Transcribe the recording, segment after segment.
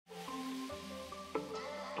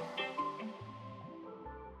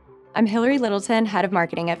I'm Hillary Littleton, head of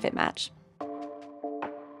marketing at FitMatch.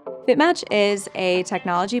 FitMatch is a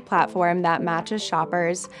technology platform that matches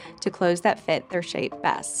shoppers to clothes that fit their shape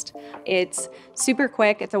best. It's super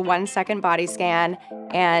quick, it's a 1-second body scan,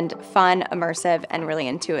 and fun, immersive, and really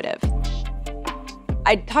intuitive.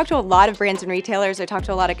 I talk to a lot of brands and retailers, I talk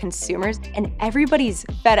to a lot of consumers, and everybody's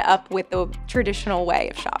fed up with the traditional way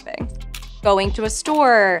of shopping. Going to a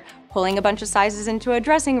store, pulling a bunch of sizes into a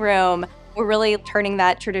dressing room, we're really turning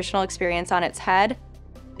that traditional experience on its head.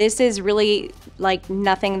 This is really like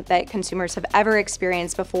nothing that consumers have ever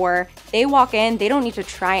experienced before. They walk in, they don't need to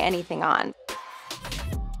try anything on.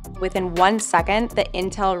 Within 1 second, the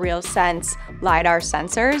Intel RealSense Lidar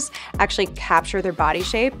sensors actually capture their body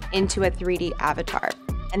shape into a 3D avatar.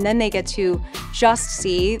 And then they get to just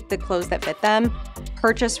see the clothes that fit them,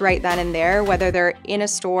 purchase right then and there, whether they're in a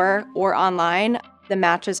store or online. The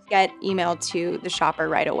matches get emailed to the shopper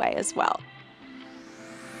right away as well.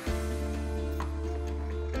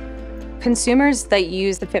 Consumers that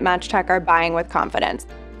use the FitMatch tech are buying with confidence.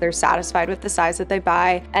 They're satisfied with the size that they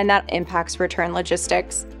buy, and that impacts return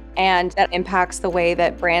logistics, and that impacts the way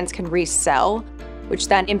that brands can resell, which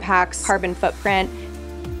then impacts carbon footprint.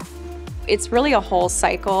 It's really a whole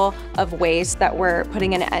cycle of waste that we're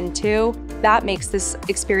putting an end to. That makes this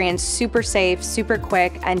experience super safe, super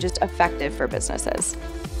quick, and just effective for businesses.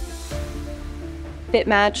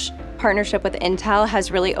 FitMatch partnership with Intel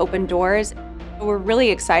has really opened doors. We're really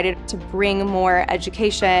excited to bring more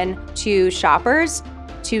education to shoppers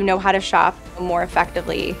to know how to shop more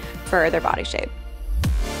effectively for their body shape.